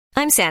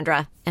I'm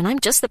Sandra, and I'm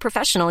just the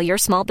professional your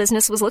small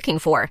business was looking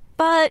for.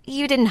 But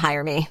you didn't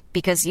hire me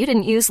because you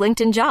didn't use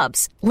LinkedIn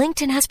Jobs.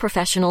 LinkedIn has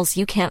professionals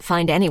you can't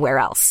find anywhere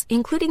else,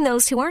 including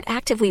those who aren't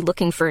actively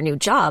looking for a new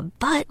job,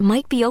 but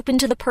might be open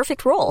to the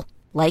perfect role,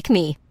 like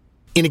me.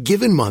 In a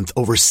given month,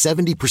 over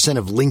 70%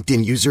 of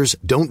LinkedIn users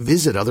don't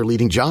visit other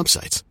leading job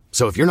sites.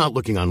 So if you're not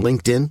looking on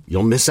LinkedIn,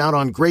 you'll miss out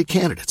on great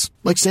candidates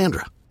like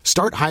Sandra.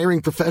 Start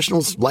hiring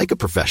professionals like a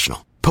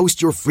professional.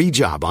 Post your free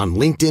job on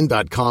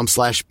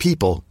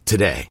linkedin.com/people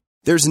today.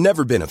 There's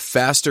never been a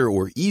faster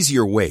or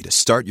easier way to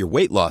start your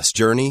weight loss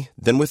journey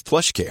than with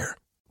PlushCare.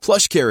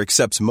 PlushCare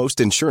accepts most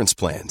insurance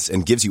plans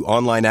and gives you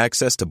online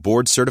access to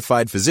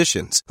board-certified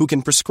physicians who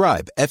can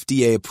prescribe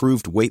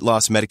FDA-approved weight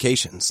loss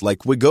medications like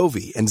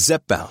Wegovy and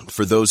Zepbound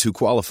for those who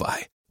qualify.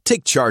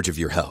 Take charge of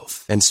your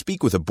health and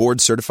speak with a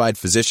board-certified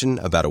physician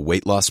about a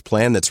weight loss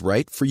plan that's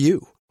right for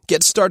you.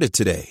 Get started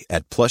today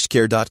at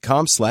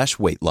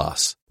plushcare.com/weight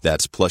loss.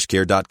 That's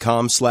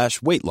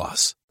plushcare.com/weight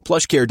loss.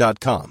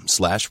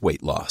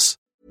 plushcare.com/weight loss.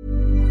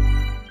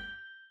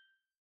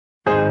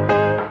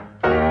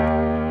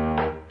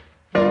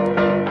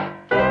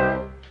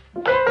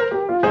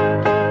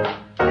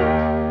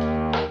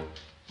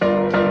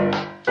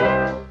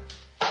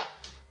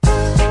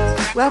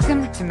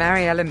 Welcome to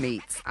Mariella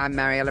Meets. I'm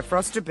Mariella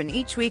Frostrup, and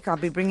each week I'll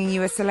be bringing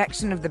you a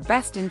selection of the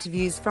best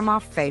interviews from our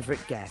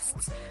favourite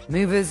guests.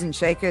 Movers and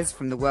shakers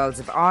from the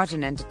worlds of art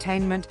and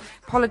entertainment,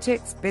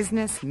 politics,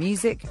 business,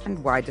 music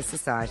and wider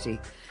society,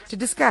 to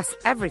discuss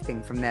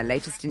everything from their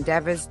latest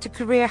endeavours to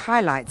career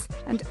highlights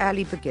and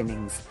early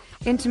beginnings.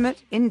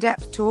 Intimate,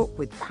 in-depth talk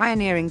with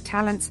pioneering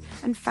talents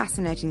and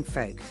fascinating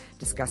folk,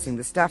 discussing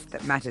the stuff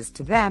that matters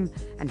to them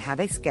and how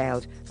they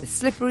scaled the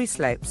slippery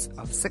slopes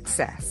of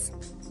success.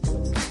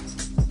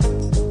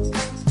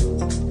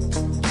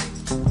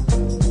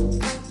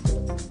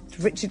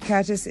 Richard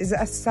Curtis is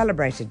a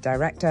celebrated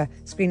director,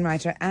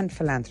 screenwriter and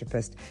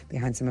philanthropist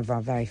behind some of our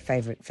very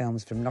favourite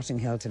films from Notting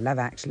Hill to Love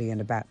Actually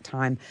and About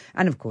Time,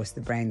 and of course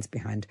the brains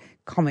behind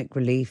Comic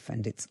Relief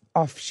and its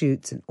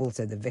offshoots, and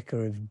also The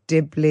Vicar of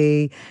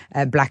Dibley,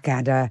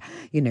 Blackadder,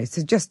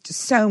 so just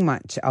so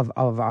much of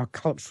our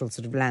cultural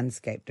sort of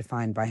landscape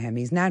defined by him.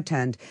 He's now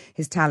turned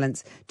his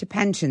talents to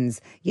pensions.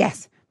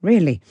 Yes,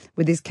 really,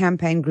 with his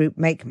campaign group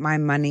Make My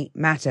Money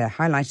Matter,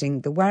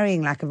 highlighting the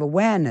worrying lack of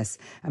awareness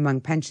among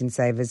pension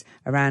savers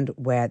around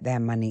where their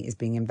money is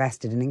being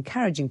invested and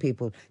encouraging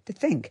people to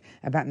think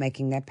about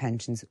making their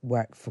pensions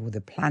work for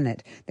the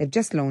planet. They've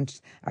just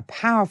launched a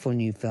powerful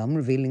new film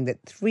revealing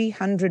that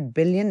 300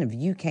 billion of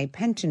UK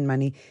pension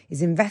money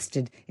is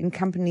invested in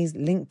companies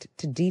linked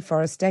to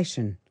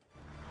deforestation.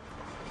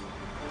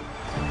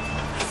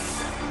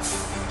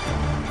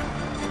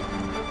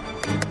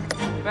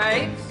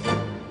 Babes?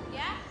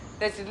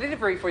 There's a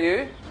delivery for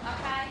you.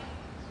 Okay.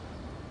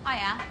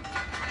 Hiya.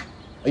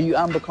 Are you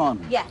Amber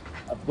Khan? Yeah.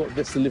 I've got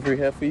this delivery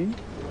here for you.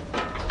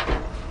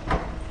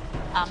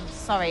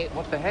 Sorry.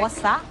 What the heck? What's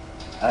that?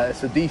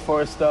 It's a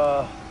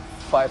Deforester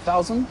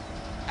 5000.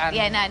 I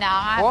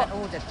haven't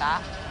ordered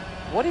that.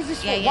 What is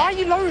this for? Why are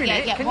you lowering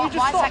it? Can you just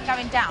why stop? is that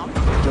going down?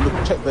 Do you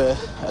want to check the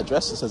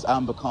address? It says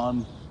Amber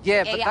Khan.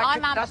 Yeah, but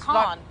I'm Amber that's Khan,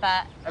 like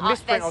but a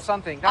misprint or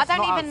something. That's I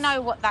don't not even us.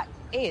 know what that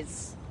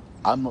is.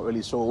 I'm not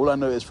really sure. All I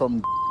know is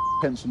from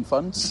pension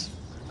funds.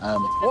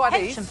 What are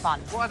these? Pension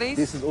funds. What are these?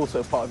 This is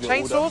also part of your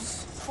order.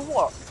 Chainsaws? For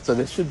what? So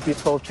there should be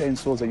 12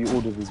 chainsaws that you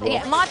ordered as well.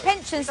 Yeah, my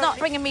pension's not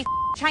bringing me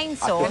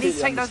chainsaws. Can you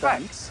take those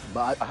back?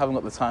 But I haven't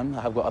got the time.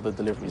 I have got other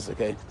deliveries,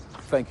 okay?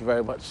 Thank you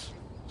very much.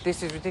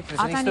 This is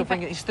ridiculous. I And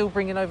don't he's still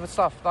bringing over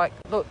stuff. Like,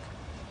 look.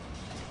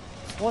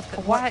 What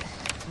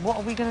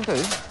are we going to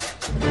do?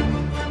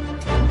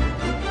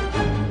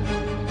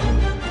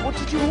 What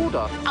did you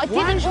order? I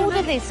didn't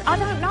order this. I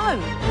don't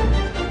know.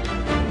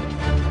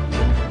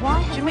 Why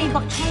have we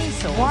got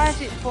chainsaws? Why is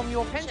it from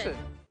your pension?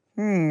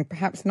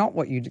 Perhaps not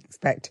what you'd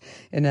expect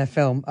in a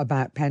film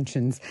about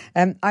pensions.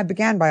 I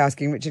began by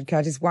asking Richard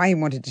Curtis why he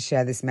wanted to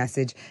share this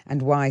message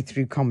and why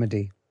through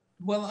comedy.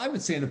 Well, I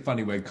would say in a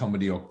funny way,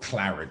 comedy or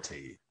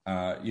clarity.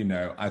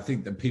 I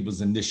think that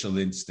people's initial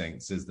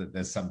instincts is that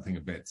there's something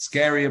a bit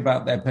scary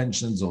about their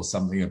pensions or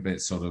something a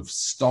bit sort of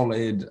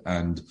stolid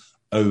and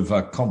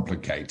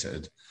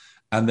overcomplicated.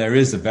 And there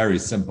is a very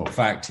simple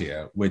fact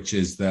here, which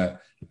is that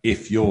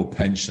if your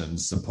pension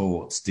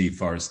supports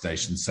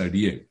deforestation, so do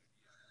you.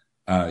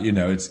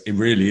 It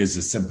really is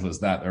as simple as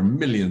that. There are a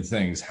million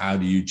things. How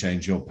do you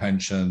change your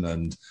pension?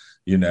 And,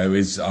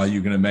 are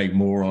you going to make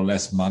more or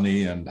less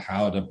money? And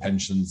how do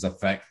pensions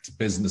affect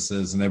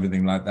businesses and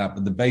everything like that?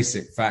 But the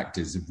basic fact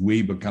is, if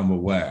we become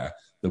aware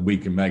that we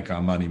can make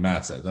our money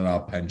matter, that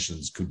our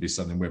pensions could be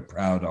something we're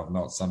proud of,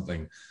 not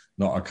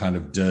a kind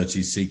of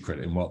dirty secret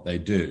in what they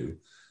do.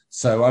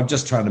 So I'm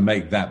just trying to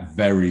make that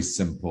very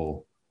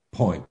simple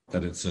point,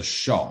 that it's a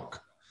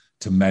shock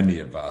to many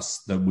of us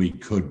that we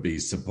could be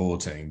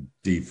supporting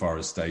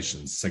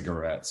deforestation,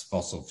 cigarettes,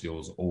 fossil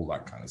fuels, all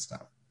that kind of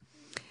stuff.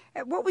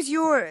 What was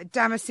your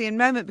Damascene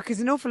moment? Because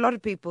an awful lot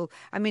of people,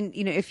 I mean,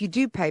 if you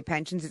do pay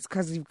pensions, it's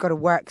because you've got a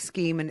work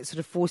scheme and it sort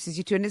of forces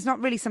you to. And it's not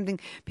really something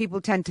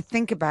people tend to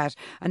think about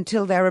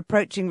until they're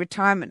approaching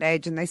retirement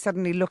age and they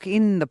suddenly look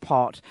in the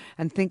pot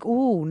and think,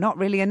 oh, not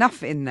really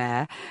enough in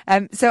there.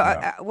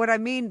 What I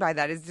mean by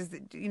that is just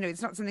that,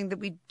 it's not something that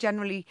we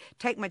generally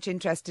take much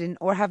interest in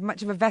or have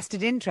much of a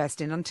vested interest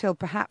in until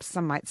perhaps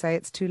some might say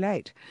it's too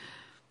late.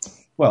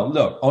 Well,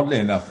 look, oddly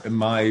enough,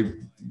 my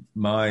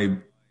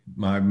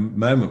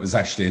moment was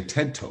actually a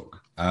TED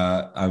talk.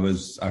 I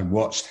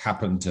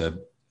happened to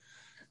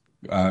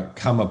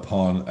come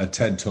upon a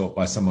TED talk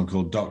by someone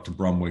called Dr.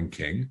 Bronwyn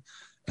King,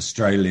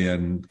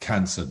 Australian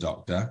cancer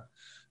doctor.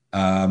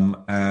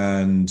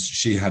 And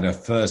she had her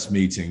first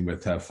meeting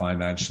with her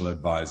financial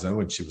advisor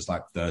when she was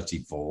like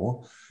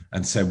 34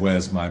 and said,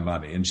 where's my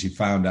money? And she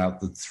found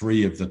out that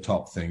 3 of the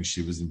top things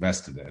she was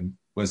invested in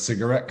were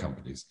cigarette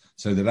companies.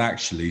 So that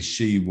actually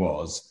she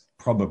was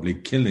probably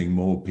killing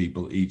more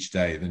people each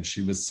day than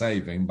she was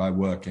saving by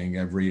working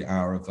every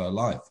hour of her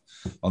life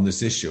on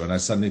this issue. And I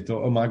suddenly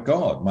thought, oh my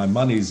God, my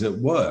money's at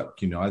work.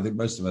 I think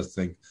most of us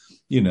think,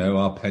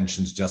 our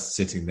pension's just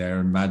sitting there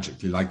and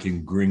magically like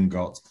in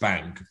Gringotts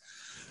Bank.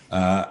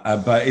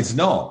 But it's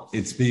not.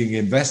 It's being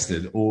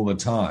invested all the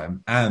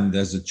time. And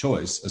there's a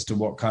choice as to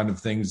what kind of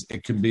things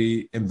it can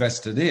be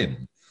invested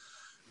in.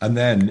 And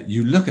then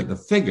you look at the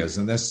figures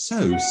and they're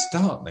so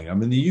startling. I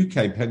mean, the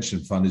UK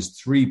pension fund is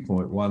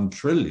 3.1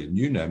 trillion.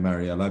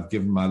 Marielle, I've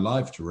given my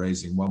life to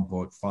raising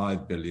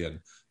 1.5 billion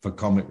for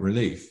comic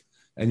relief.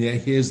 And yet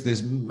here's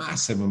this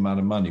massive amount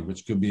of money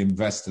which could be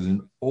invested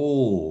in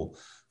all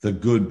the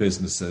good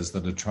businesses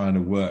that are trying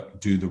to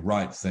do the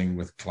right thing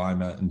with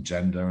climate and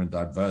gender and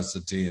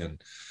diversity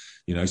and,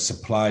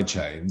 supply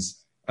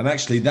chains. And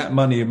actually that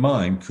money of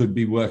mine could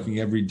be working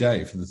every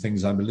day for the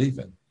things I believe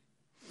in.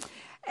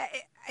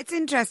 It's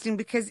interesting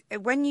because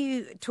when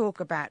you talk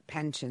about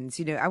pensions,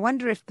 I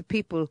wonder if the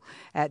people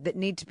that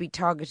need to be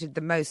targeted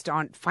the most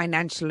aren't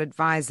financial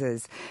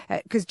advisors.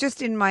 Because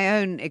just in my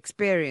own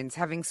experience,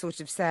 having sort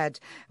of said,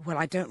 well,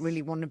 I don't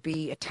really want to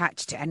be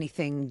attached to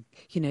anything,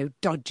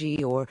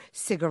 dodgy or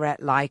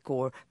cigarette-like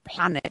or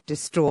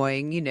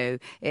planet-destroying,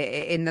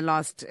 in the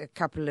last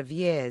couple of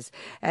years,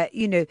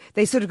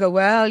 they sort of go,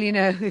 well,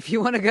 if you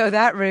want to go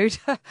that route,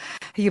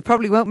 you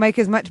probably won't make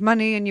as much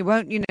money and you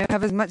won't,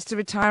 have as much to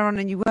retire on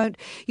and you won't.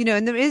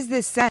 And there is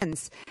this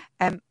sense,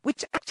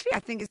 which actually I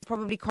think is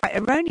probably quite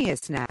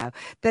erroneous now,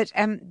 that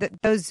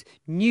those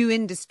new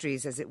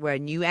industries, as it were,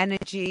 new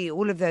energy,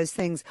 all of those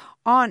things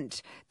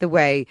aren't the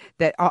way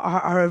that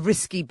are a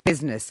risky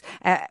business.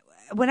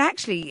 When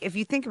actually, if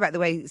you think about the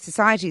way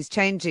society is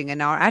changing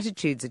and our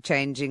attitudes are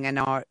changing and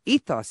our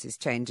ethos is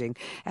changing,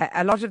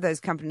 a lot of those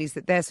companies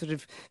that they're sort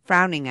of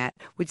frowning at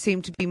would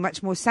seem to be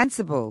much more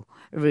sensible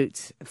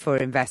routes for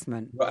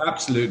investment. Well,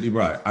 absolutely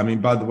right. I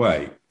mean, by the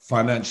way,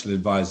 financial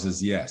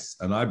advisors, yes.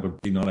 And I've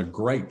been on a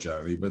great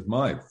journey with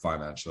my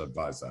financial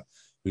advisor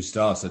who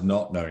started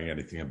not knowing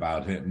anything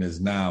about it and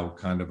is now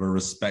kind of a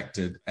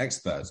respected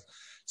expert.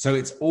 So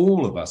it's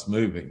all of us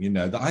moving,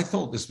 I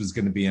thought this was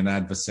going to be an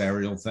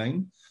adversarial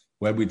thing,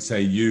 where we'd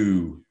say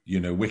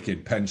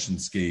wicked pension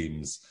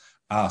schemes,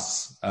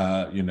 us,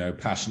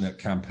 passionate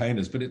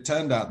campaigners. But it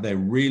turned out they're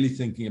really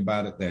thinking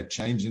about it. They're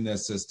changing their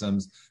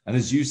systems. And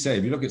as you say,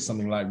 if you look at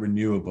something like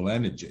renewable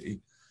energy,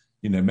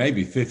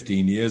 maybe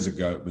 15 years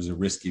ago, it was a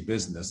risky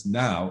business.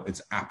 Now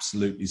it's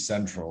absolutely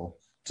central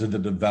to the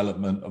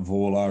development of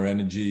all our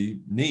energy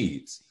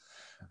needs.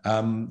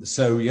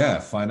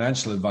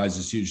 Financial advice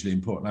is hugely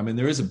important. I mean,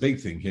 there is a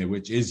big thing here,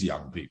 which is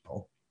young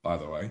people, by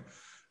the way,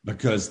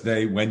 because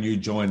when you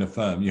join a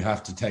firm, you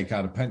have to take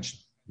out a pension.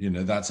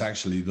 That's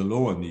actually the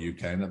law in the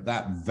UK. And at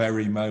that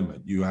very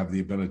moment, you have the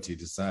ability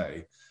to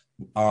say,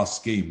 our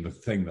scheme, the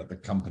thing that the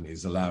company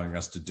is allowing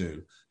us to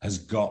do, has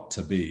got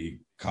to be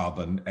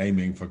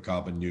aiming for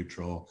carbon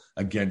neutral,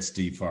 against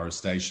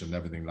deforestation,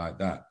 everything like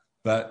that.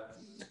 But,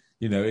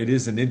 it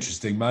is an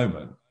interesting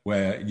moment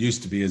where it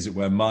used to be, as it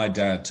were, my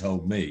dad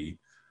told me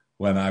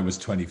when I was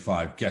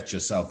 25, get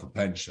yourself a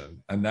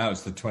pension. And now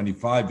it's the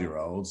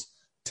 25-year-olds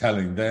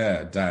telling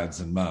their dads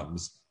and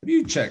mums, have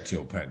you checked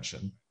your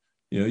pension?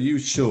 Are you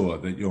sure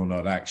that you're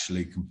not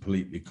actually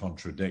completely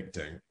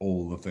contradicting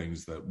all the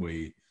things that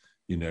we,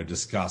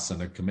 discuss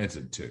and are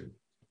committed to?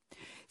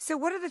 So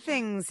what are the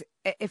things,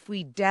 if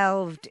we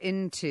delved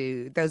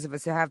into, those of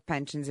us who have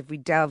pensions, if we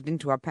delved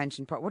into our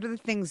pension pot, what are the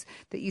things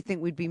that you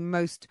think we'd be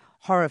most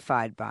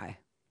horrified by?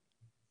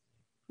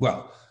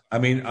 Well, I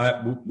mean,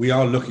 we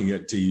are looking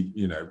at,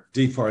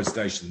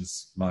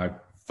 deforestation's my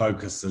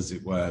focus, as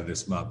it were,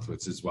 this month,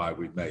 which is why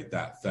we made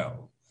that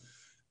film.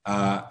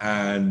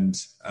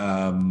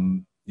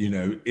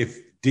 If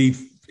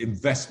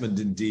investment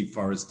in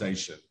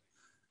deforestation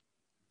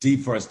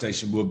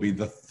will be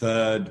the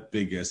third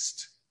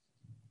biggest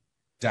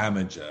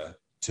damager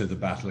to the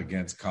battle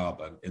against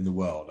carbon in the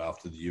world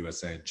after the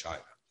USA and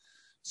China.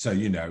 So,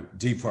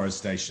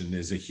 deforestation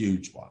is a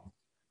huge one.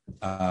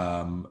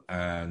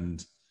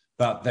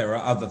 But there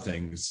are other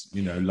things,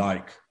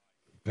 like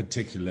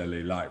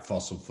particularly like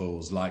fossil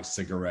fuels, like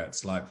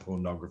cigarettes, like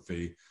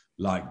pornography,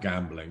 like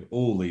gambling,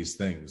 all these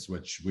things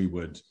which we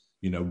would,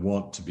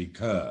 want to be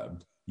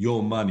curbed.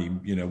 Your money,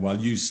 while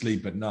you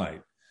sleep at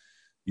night,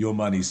 your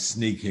money's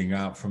sneaking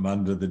out from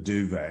under the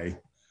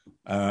duvet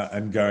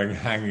and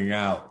hanging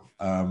out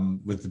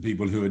with the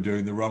people who are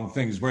doing the wrong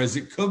things. Whereas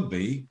it could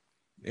be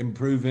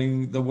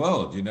improving the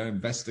world,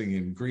 investing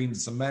in green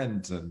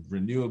cement and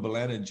renewable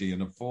energy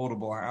and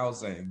affordable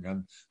housing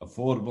and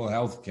affordable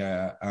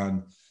healthcare.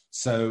 And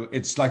so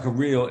it's like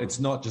it's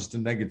not just a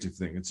negative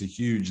thing, it's a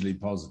hugely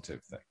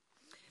positive thing.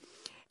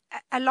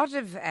 A lot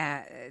of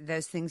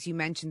those things you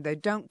mentioned, though,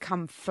 don't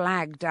come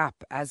flagged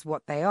up as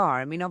what they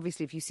are. I mean,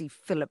 obviously, if you see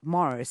Philip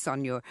Morris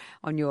on your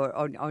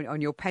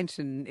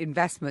pension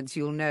investments,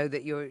 you'll know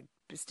that you're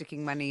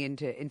sticking money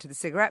into the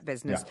cigarette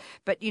business. Yeah.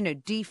 But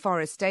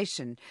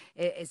deforestation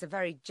is a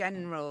very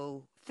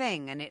general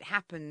thing, and it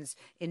happens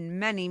in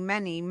many,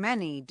 many,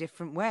 many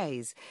different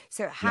ways.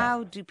 So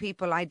how do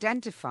people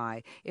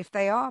identify if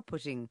they are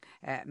putting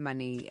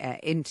money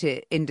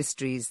into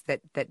industries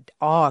that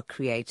are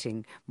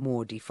creating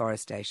more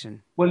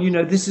deforestation? Well,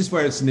 this is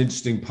where it's an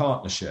interesting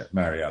partnership,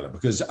 Mariella,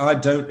 because I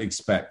don't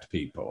expect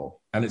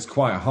people, and it's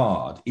quite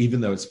hard,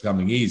 even though it's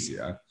becoming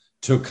easier,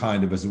 to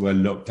kind of, as it were,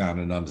 look down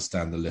and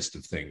understand the list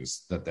of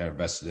things that they're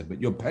invested in.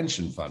 But your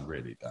pension fund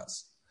really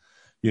does.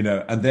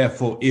 And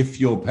therefore, if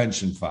your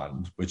pension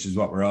fund, which is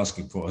what we're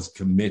asking for, is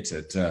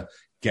committed to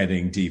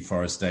getting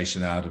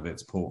deforestation out of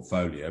its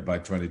portfolio by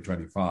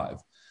 2025,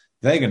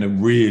 they're going to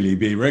really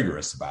be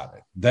rigorous about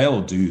it.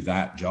 They'll do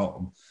that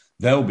job.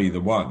 They'll be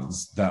the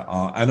ones that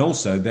are, and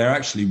also they're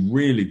actually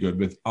really good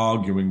with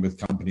arguing with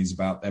companies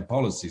about their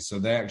policies. So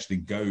they actually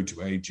go to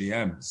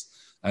AGMs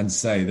and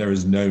say, there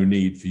is no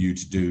need for you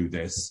to do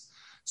this.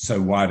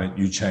 So why don't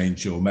you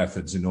change your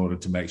methods in order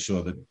to make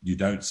sure that you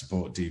don't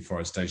support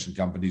deforestation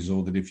companies,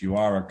 or that if you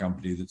are a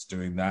company that's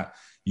doing that,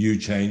 you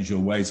change your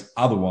ways.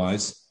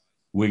 Otherwise,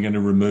 we're going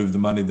to remove the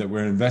money that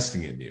we're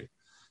investing in you.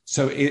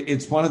 So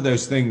it's one of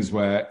those things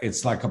where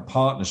it's like a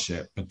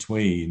partnership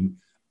between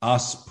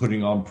us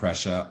putting on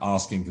pressure,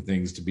 asking for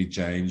things to be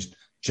changed,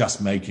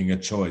 just making a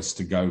choice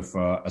to go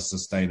for a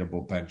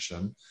sustainable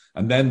pension,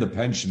 and then the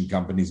pension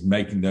companies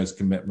making those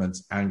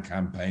commitments and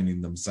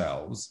campaigning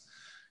themselves.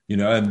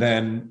 And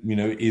then,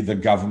 either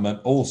government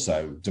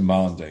also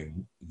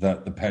demanding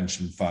that the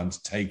pension funds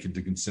take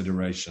into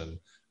consideration,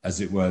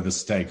 as it were, the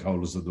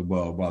stakeholders of the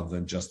world rather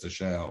than just the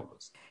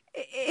shareholders.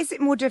 Is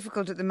it more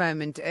difficult at the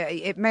moment?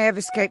 It may have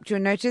escaped your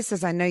notice,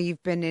 as I know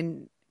you've been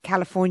in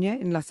California,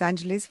 in Los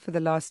Angeles, for the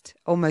last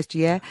almost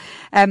year.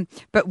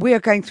 But we are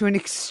going through an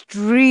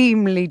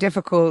extremely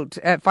difficult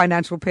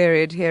financial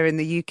period here in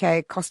the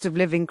UK. Cost of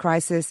living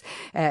crisis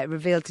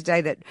revealed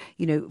today that,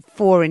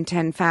 4 in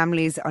 10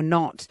 families are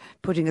not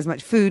putting as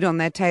much food on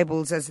their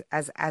tables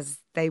as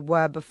they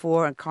were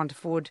before and can't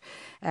afford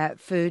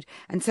food.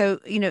 And so,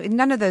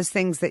 none of those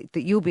things that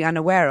you'll be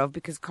unaware of,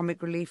 because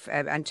Comic Relief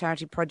and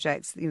charity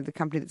projects, the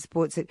company that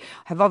supports it,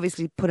 have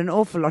obviously put an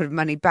awful lot of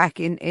money back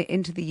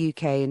into the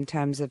UK in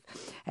terms of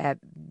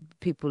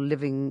people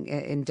living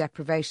in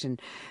deprivation.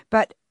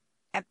 But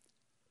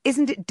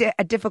isn't it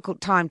a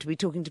difficult time to be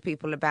talking to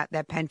people about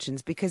their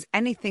pensions? Because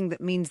anything that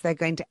means they're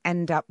going to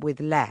end up with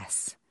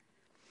less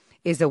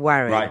is a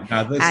worry. Right.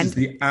 Now, this is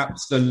the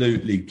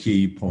absolutely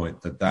key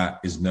point, that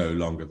is no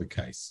longer the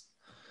case.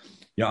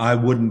 I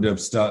wouldn't have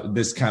started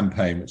this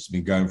campaign, which has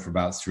been going for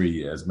about 3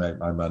 years, Make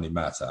My Money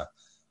Matter.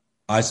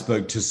 I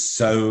spoke to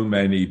so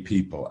many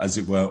people, as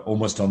it were,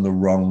 almost on the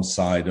wrong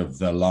side of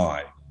the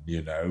line,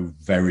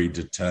 very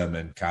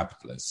determined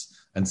capitalists,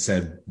 and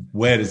said,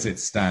 where does it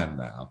stand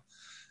now?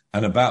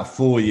 And about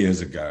 4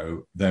 years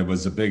ago, there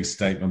was a big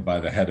statement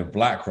by the head of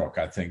BlackRock,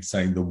 I think,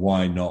 saying the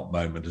why not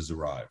moment has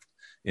arrived.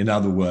 In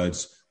other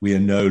words, we are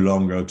no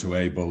longer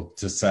able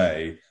to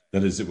say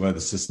that, as it were,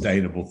 the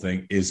sustainable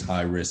thing is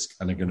high risk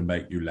and are going to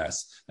make you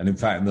less. And in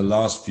fact, in the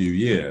last few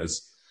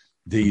years,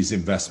 these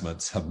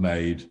investments have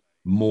made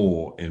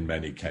more in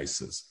many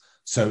cases.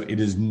 So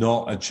it is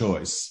not a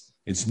choice.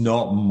 It's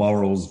not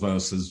morals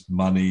versus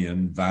money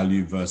and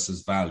value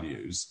versus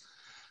values.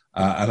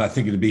 And I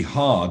think it'd be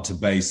hard to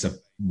base a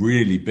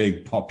really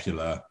big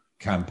popular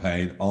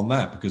campaign on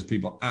that, because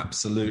people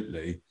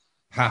absolutely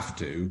have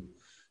to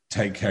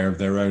take care of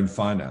their own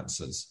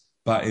finances.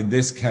 But in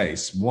this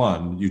case,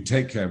 one, you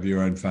take care of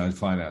your own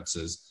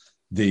finances,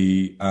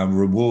 the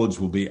rewards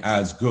will be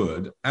as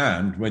good.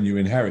 And when you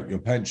inherit your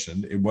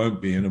pension, it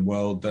won't be in a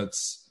world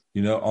that's,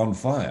 on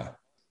fire.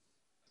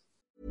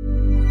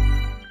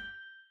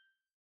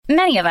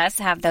 Many of us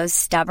have those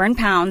stubborn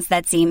pounds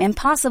that seem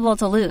impossible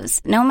to lose,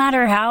 no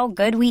matter how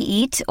good we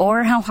eat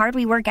or how hard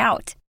we work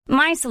out.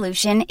 My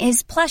solution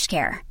is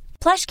PlushCare.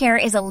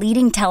 PlushCare is a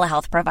leading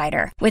telehealth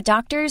provider with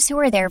doctors who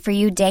are there for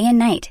you day and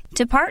night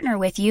to partner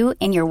with you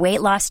in your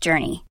weight loss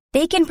journey.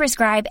 They can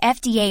prescribe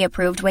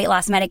FDA-approved weight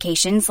loss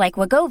medications like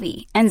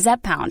Wegovy and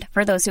Zepbound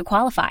for those who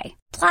qualify.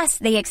 Plus,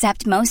 they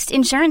accept most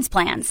insurance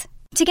plans.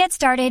 To get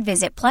started,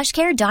 visit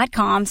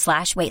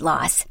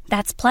plushcare.com/weightloss.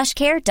 That's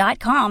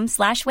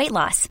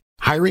plushcare.com/weightloss.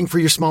 Hiring for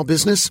your small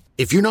business?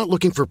 If you're not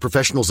looking for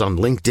professionals on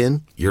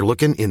LinkedIn, you're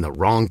looking in the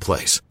wrong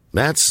place.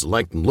 That's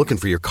like looking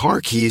for your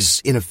car keys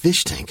in a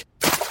fish tank.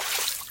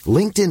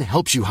 LinkedIn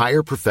helps you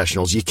hire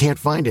professionals you can't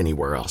find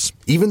anywhere else,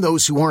 even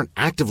those who aren't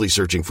actively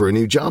searching for a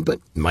new job but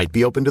might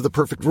be open to the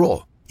perfect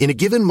role. In a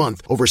given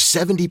month, over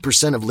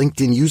 70% of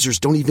LinkedIn users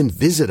don't even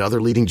visit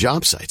other leading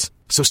job sites.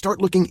 So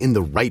start looking in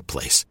the right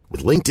place.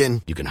 With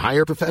LinkedIn, you can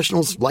hire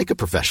professionals like a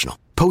professional.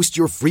 Post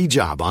your free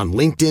job on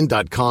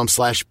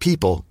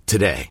linkedin.com/people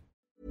today.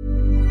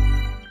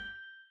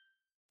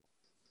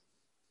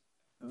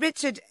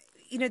 Richard,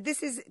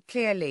 this is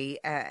clearly,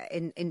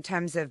 in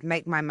terms of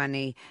Make My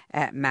Money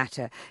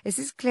Matter, this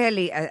is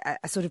clearly a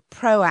sort of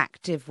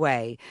proactive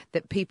way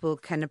that people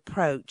can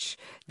approach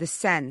the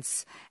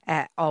sense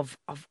of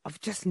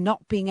just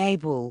not being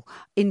able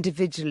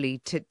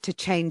individually to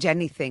change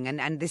anything,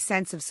 and this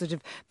sense of sort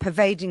of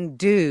pervading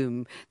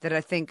doom that I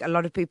think a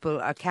lot of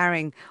people are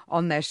carrying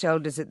on their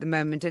shoulders at the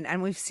moment.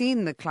 And we've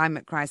seen the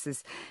climate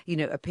crisis,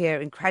 appear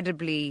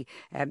incredibly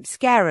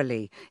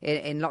scarily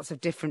in lots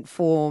of different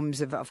forms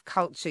of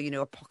culture,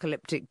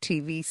 apocalyptic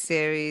TV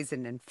series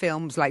and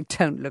films like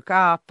Don't Look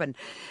Up. And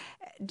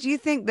do you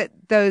think that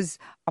those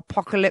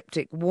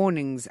apocalyptic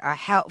warnings are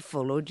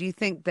helpful, or do you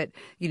think that,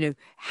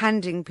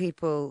 handing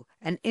people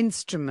an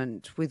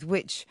instrument with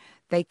which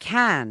they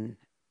can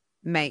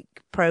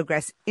make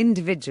progress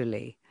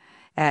individually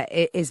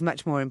is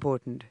much more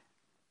important?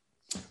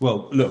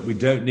 Well, look, we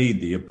don't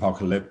need the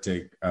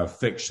apocalyptic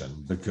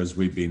fiction, because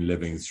we've been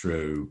living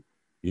through,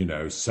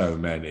 so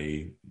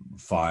many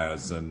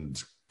fires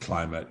and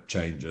climate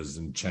changes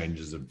and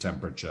changes of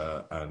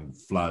temperature and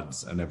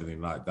floods and everything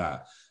like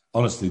that.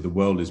 Honestly, the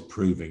world is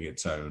proving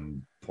its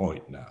own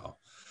point now.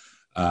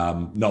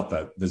 Not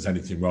that there's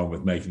anything wrong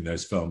with making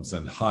those films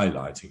and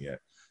highlighting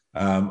it.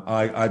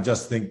 I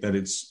just think that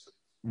it's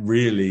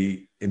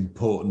really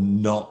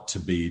important not to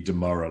be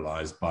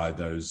demoralized by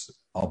those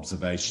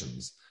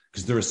observations,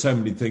 because there are so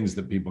many things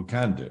that people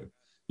can do,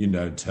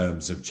 in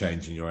terms of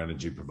changing your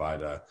energy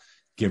provider,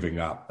 giving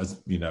up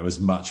as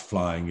much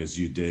flying as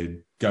you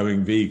did,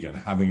 going vegan,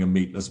 having a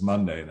meatless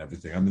Monday and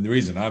everything. I mean, the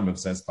reason I'm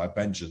obsessed by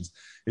pensions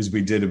is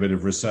we did a bit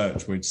of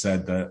research which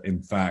said that,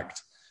 in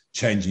fact,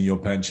 changing your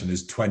pension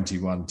is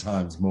 21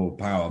 times more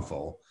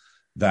powerful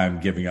than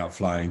giving up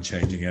flying,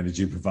 changing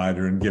energy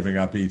provider, and giving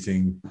up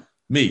eating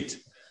meat.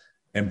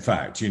 In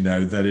fact,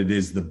 that it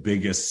is the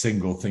biggest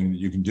single thing that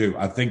you can do.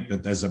 I think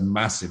that there's a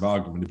massive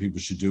argument that people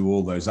should do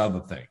all those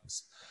other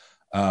things.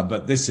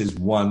 But this is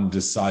one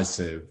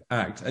decisive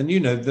act. And,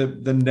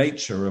 the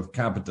nature of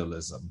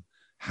capitalism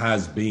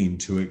has been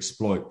to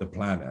exploit the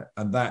planet.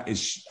 And that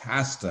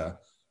has to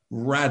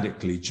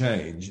radically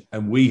change.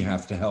 And we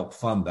have to help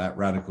fund that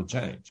radical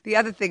change. The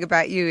other thing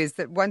about you is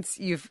that once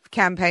you've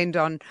campaigned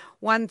on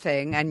one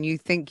thing and you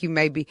think you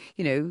may be,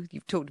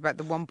 you've talked about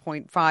the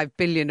 1.5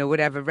 billion or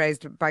whatever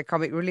raised by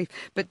Comic Relief,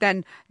 but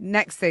then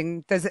next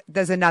thing,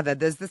 there's another.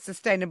 There's the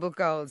sustainable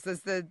goals.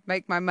 There's the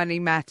Make My Money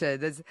Matter.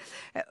 There's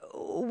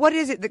what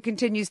is it that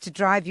continues to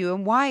drive you,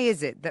 and why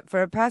is it that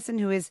for a person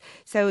who is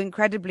so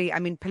incredibly,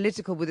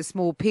 political with a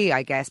small p,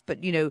 I guess, but,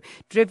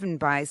 driven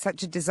by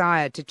such a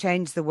desire to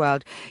change the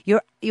world,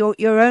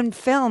 your own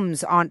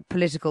films aren't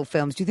political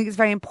films? Do you think it's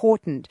very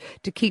important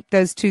to keep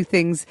those two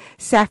things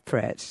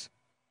separate?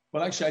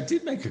 Well, actually, I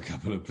did make a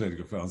couple of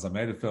political films. I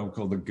made a film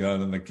called The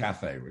Girl in the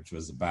Cafe, which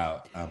was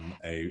about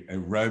a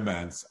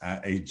romance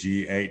at a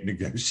G8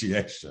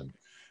 negotiation.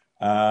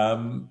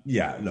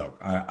 Look,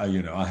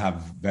 I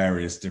have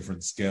various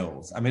different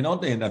skills.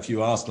 Oddly enough,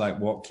 you asked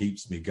what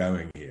keeps me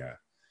going here,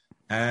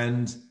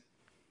 and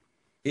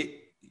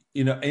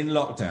in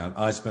lockdown,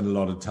 I spent a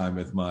lot of time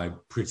with my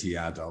pretty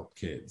adult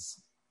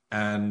kids.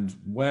 And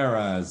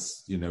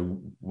whereas,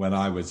 when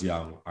I was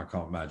young, I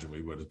can't imagine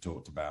we would have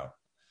talked about,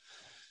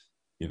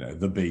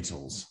 the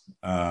Beatles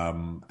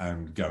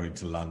and going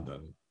to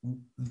London.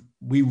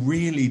 We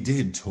really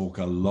did talk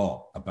a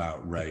lot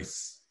about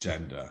race,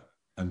 gender,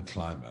 and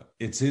climate.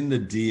 It's in the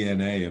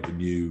DNA of a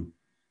new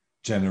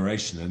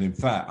generation. And in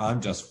fact, I'm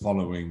just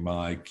following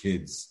my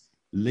kids'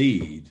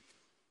 lead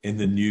in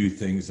the new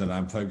things that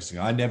I'm focusing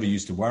on. I never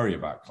used to worry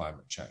about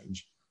climate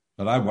change,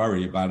 but I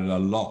worry about it a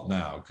lot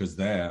now, because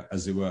they're,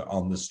 as it were,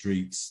 on the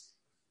streets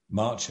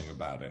marching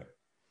about it.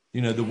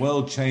 The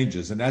world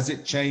changes, and as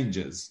it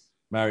changes,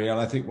 Marielle,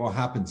 I think what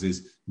happens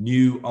is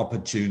new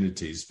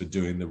opportunities for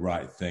doing the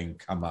right thing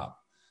come up.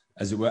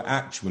 As it were,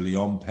 actually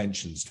on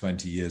pensions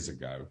 20 years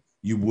ago,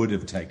 you would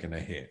have taken a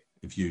hit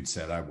if you'd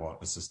said, I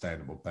want a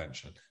sustainable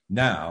pension.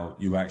 Now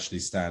you actually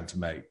stand to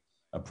make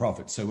a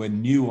profit. So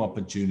when new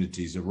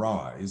opportunities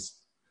arise,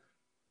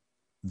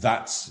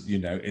 that's,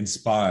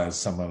 inspires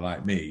someone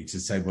like me to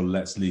say, well,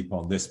 let's leap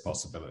on this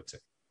possibility.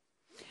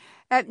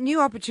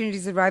 New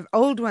opportunities arrive,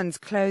 old ones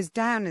close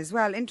down as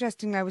well.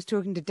 Interestingly, I was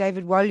talking to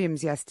David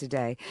Walliams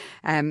yesterday,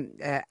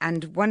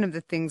 and one of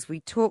the things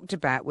we talked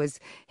about was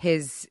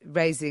his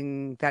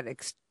raising that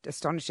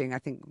astonishing, I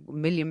think, £1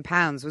 million,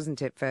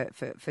 wasn't it,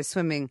 for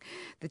swimming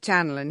the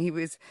channel. And he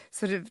was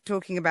sort of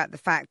talking about the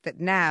fact that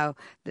now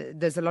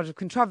there's a lot of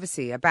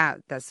controversy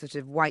about that sort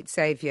of white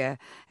saviour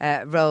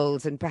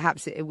roles, and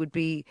perhaps it would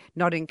be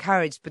not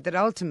encouraged, but that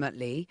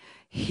ultimately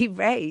he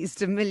raised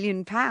 £1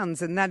 million,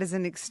 and that is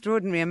an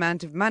extraordinary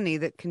amount of money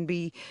that can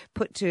be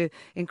put to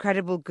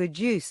incredible good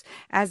use.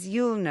 As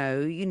you'll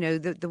know,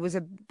 that there was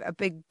a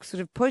big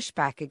sort of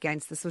pushback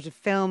against the sort of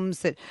films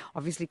that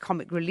obviously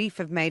Comic Relief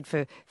have made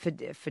for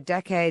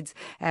decades,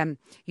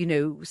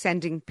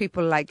 sending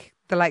people like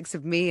the likes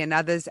of me and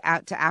others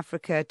out to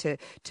Africa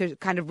to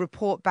kind of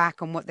report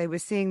back on what they were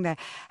seeing there.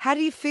 How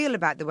do you feel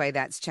about the way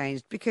that's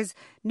changed? Because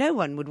no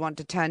one would want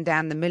to turn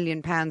down the £1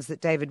 million that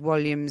David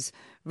Walliams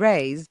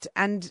raised,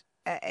 and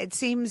it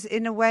seems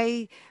in a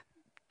way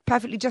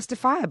perfectly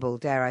justifiable,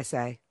 dare I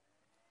say.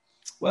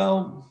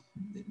 Well,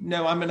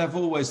 no, I mean, I've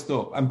always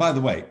thought, and by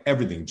the way,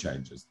 everything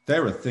changes.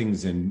 There are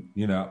things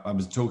I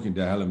was talking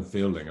to Helen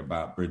Fielding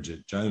about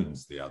Bridget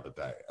Jones the other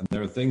day, and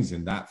there are things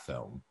in that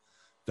film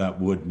that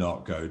would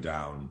not go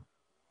down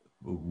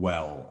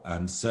well.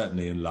 And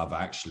certainly in Love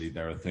Actually,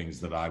 there are things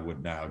that I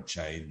would now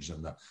change,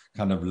 and the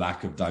kind of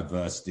lack of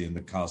diversity in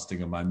the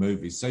casting of my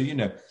movies. So,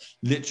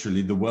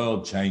 literally the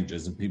world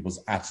changes and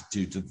people's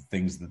attitude to the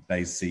things that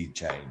they see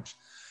change.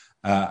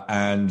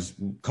 And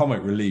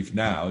Comic Relief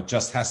now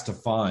just has to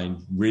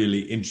find really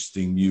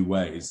interesting new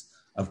ways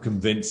of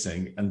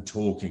convincing and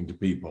talking to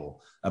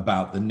people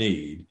about the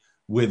need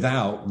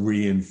without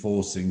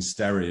reinforcing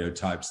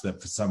stereotypes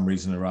that for some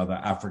reason or other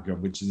Africa,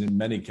 which is in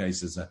many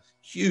cases a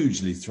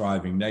hugely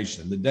thriving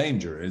nation. The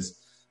danger is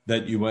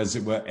that you, as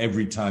it were,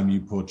 every time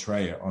you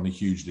portray it on a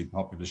hugely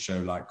popular show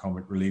like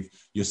Comic Relief,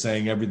 you're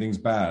saying everything's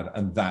bad,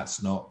 and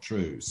that's not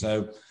true.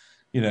 So,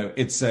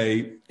 it's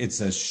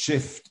a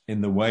shift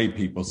in the way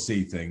people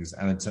see things,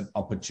 and it's an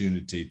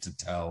opportunity to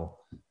tell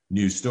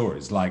new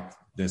stories, like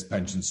this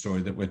pension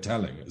story that we're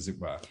telling, as it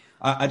were.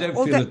 I don't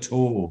feel at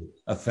all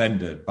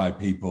offended by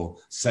people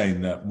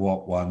saying that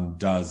what one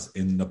does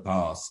in the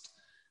past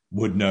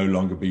would no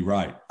longer be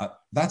right.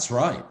 That's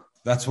right.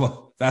 That's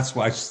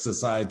why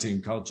society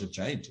and culture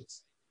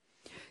changes.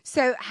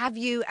 So have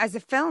you, as a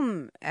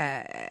film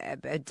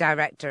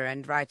director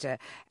and writer,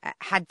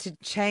 had to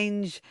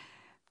change,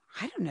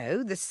 I don't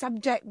know, the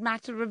subject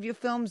matter of your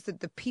films,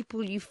 the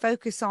people you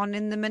focus on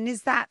in them? And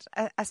is that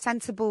a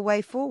sensible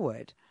way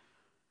forward?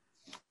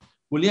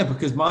 Well, yeah,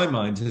 because my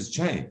mind has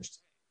changed,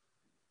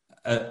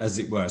 as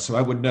it were. So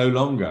I would no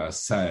longer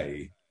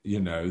say,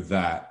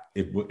 that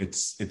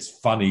it's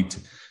funny to,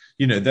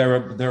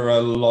 there are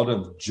a lot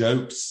of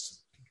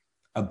jokes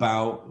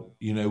about,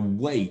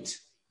 weight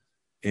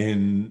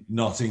in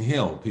Notting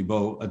Hill.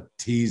 People are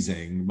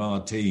teasing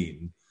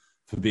Martine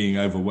for being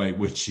overweight,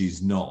 which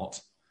she's not,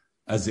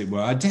 as it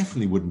were. I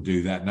definitely wouldn't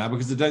do that now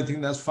because I don't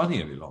think that's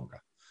funny any longer.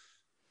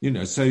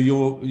 So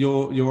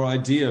your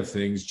idea of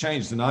things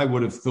changed. And I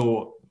would have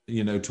thought,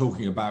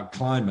 talking about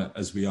climate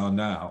as we are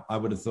now, I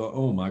would have thought,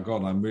 oh my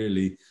God, I'm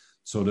really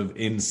sort of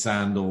in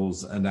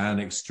sandals and an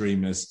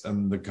extremist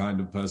and the kind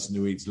of person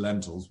who eats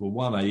lentils. Well,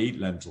 one, I eat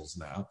lentils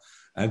now.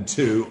 And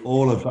two,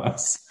 all of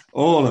us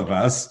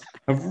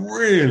have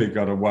really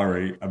got to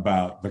worry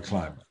about the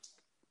climate.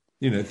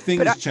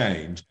 Things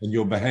change and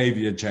your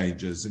behavior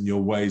changes and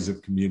your ways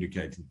of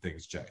communicating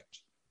things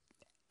change.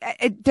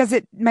 Does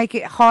it make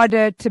it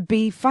harder to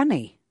be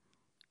funny?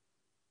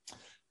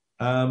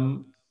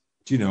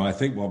 I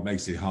think what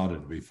makes it harder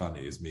to be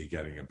funny is me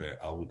getting a bit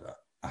older.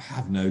 I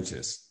have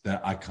noticed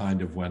that I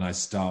kind of, when I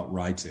start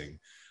writing,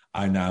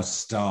 I now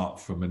start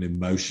from an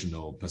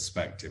emotional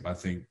perspective. I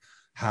think,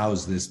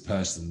 how's this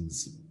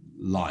person's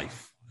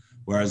life?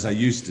 Whereas I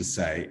used to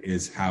say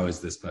is, how is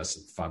this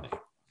person funny?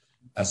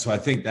 So I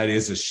think that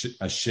is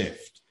a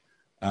shift.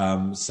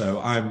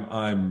 So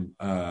I'm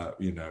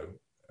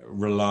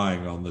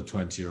relying on the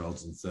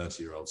 20-year-olds and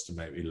 30-year-olds to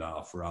make me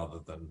laugh rather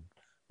than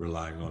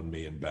relying on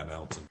me and Ben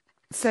Elton.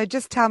 So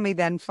just tell me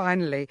then,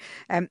 finally,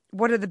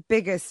 what are the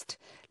biggest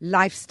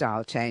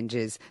lifestyle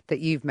changes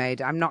that you've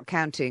made? I'm not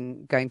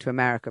counting going to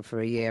America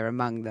for a year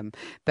among them,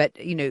 but,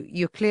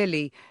 you're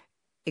clearly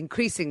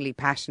increasingly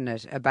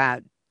passionate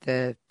about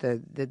the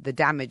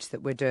damage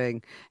that we're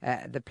doing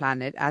the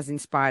planet, as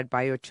inspired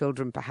by your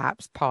children,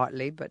 perhaps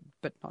partly, but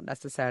not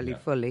necessarily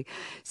fully.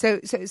 So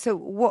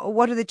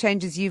what are the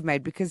changes you've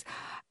made? Because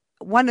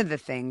one of the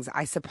things,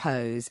 I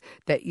suppose,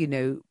 that,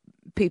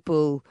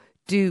 people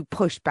do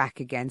push back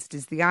against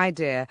is the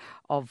idea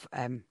of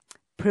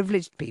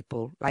privileged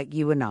people like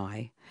you and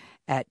I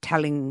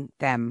telling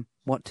them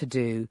what to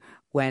do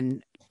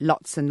when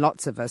lots and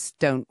lots of us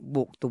don't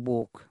walk the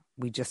walk.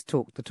 We just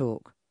talk the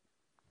talk.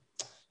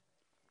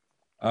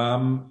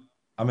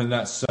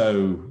 That's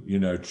so,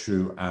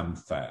 true and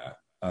fair.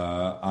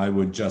 I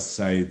would just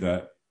say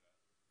that,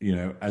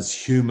 as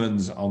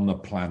humans on the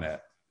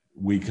planet,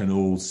 we can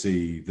all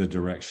see the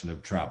direction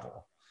of travel.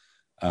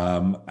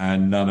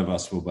 And none of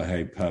us will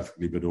behave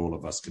perfectly, but all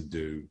of us can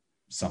do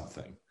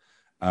something.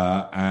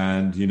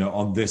 And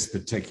on this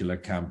particular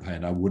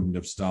campaign, I wouldn't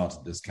have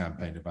started this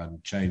campaign if I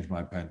hadn't changed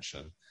my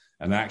pension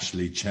and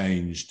actually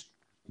changed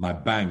my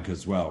bank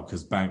as well,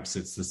 because banks,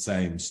 it's the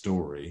same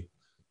story.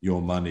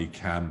 Your money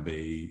can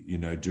be,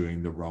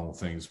 doing the wrong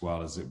things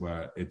while, as it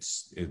were,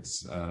 it's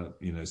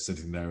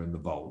sitting there in the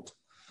vault.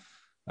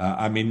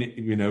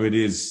 It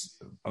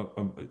is,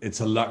 it's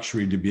a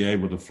luxury to be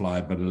able to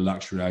fly, but a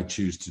luxury I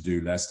choose to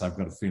do less. I've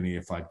got a feeling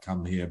if I'd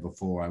come here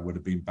before, I would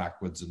have been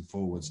backwards and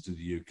forwards to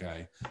the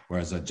UK,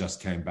 whereas I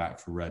just came back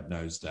for Red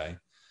Nose Day,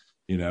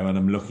 and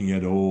I'm looking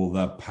at all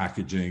the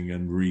packaging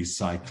and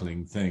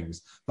recycling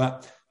things.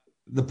 But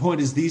the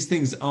point is, these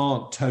things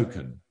aren't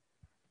token,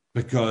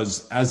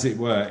 because, as it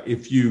were,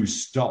 if you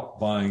stop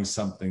buying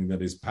something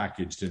that is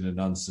packaged in an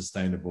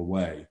unsustainable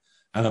way,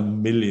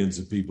 and millions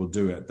of people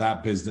do it,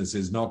 that business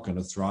is not going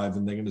to thrive,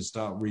 and they're going to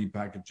start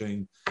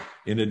repackaging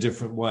in a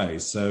different way.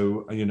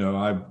 So,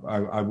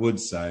 I would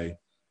say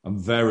I'm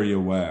very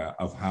aware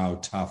of how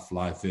tough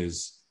life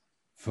is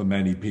for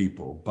many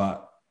people,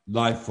 but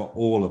life for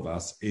all of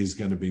us is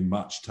going to be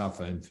much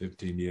tougher in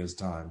 15 years'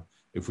 time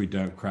if we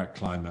don't crack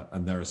climate,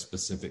 and there are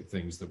specific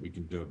things that we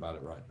can do about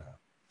it right now.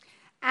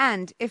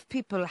 And if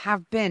people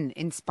have been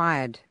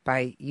inspired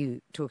by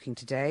you talking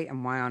today,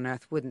 and why on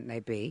earth wouldn't they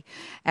be?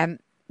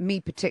 Me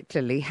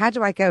particularly, how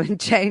do I go and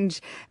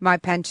change my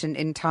pension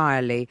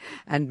entirely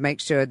and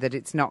make sure that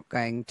it's not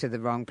going to the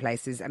wrong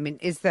places? I mean,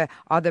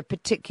 are there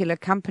particular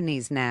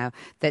companies now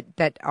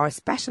that are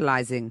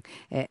specialising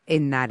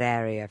in that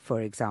area,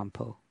 for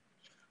example?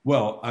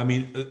 Well, I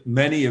mean,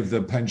 many of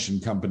the pension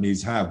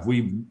companies have.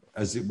 We,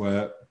 as it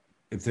were,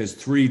 if there's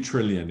 3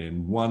 trillion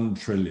in, 1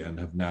 trillion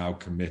have now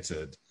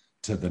committed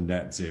to the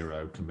net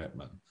zero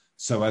commitment.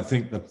 So I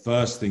think the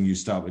first thing you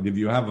start with, if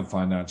you have a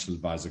financial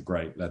advisor,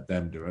 great, let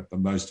them do it. But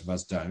most of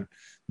us don't.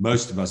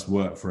 Most of us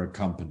work for a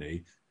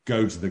company,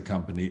 go to the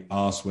company,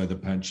 ask where the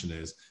pension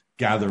is,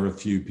 gather a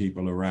few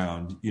people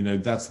around.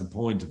 That's the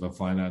point of a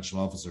financial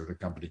officer at a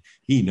company.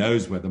 He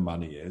knows where the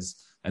money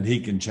is and he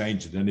can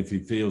change it. And if he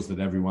feels that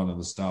everyone on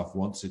the staff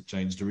wants it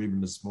changed, or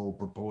even a small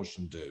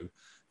proportion do,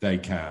 they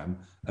can.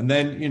 And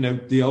then,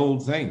 the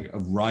old thing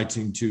of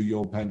writing to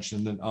your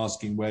pension and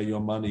asking where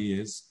your money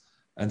is,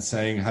 and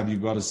saying, have you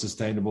got a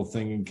sustainable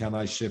thing and can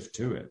I shift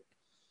to it?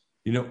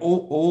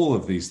 All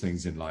of these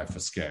things in life are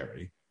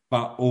scary,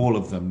 but all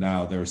of them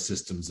now, there are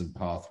systems and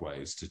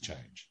pathways to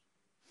change.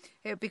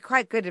 It would be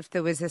quite good if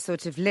there was a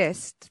sort of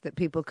list that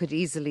people could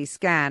easily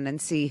scan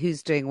and see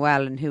who's doing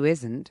well and who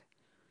isn't.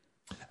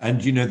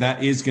 And,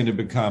 that is going to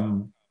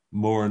become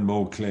more and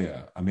more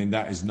clear. I mean,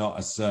 that is not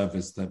a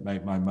service that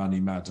Make My Money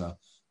Matter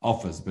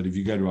offers, but if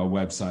you go to our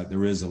website,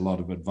 there is a lot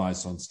of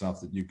advice on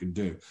stuff that you can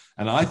do.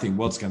 And I think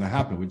what's going to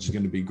happen, which is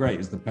going to be great,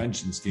 is the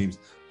pension schemes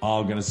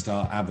are going to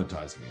start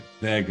advertising it.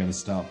 They're going to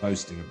start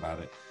boasting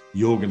about it.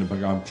 You're going to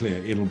become clear.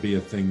 It'll be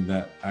a thing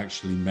that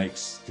actually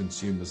makes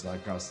consumers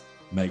like us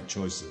make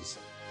choices.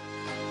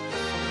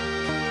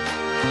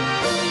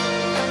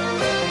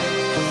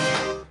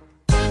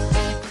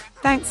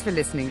 Thanks for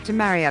listening to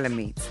Mariella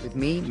Meets with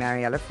me,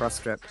 Mariella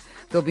Frostrup.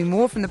 There'll be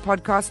more from the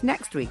podcast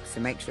next week, so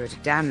make sure to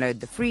download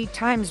the free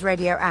Times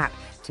Radio app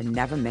to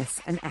never miss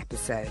an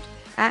episode.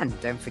 And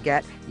don't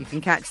forget, you can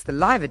catch the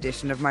live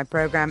edition of my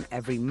programme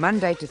every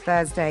Monday to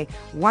Thursday,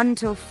 1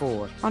 till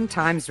 4 on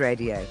Times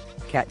Radio.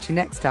 Catch you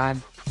next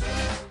time.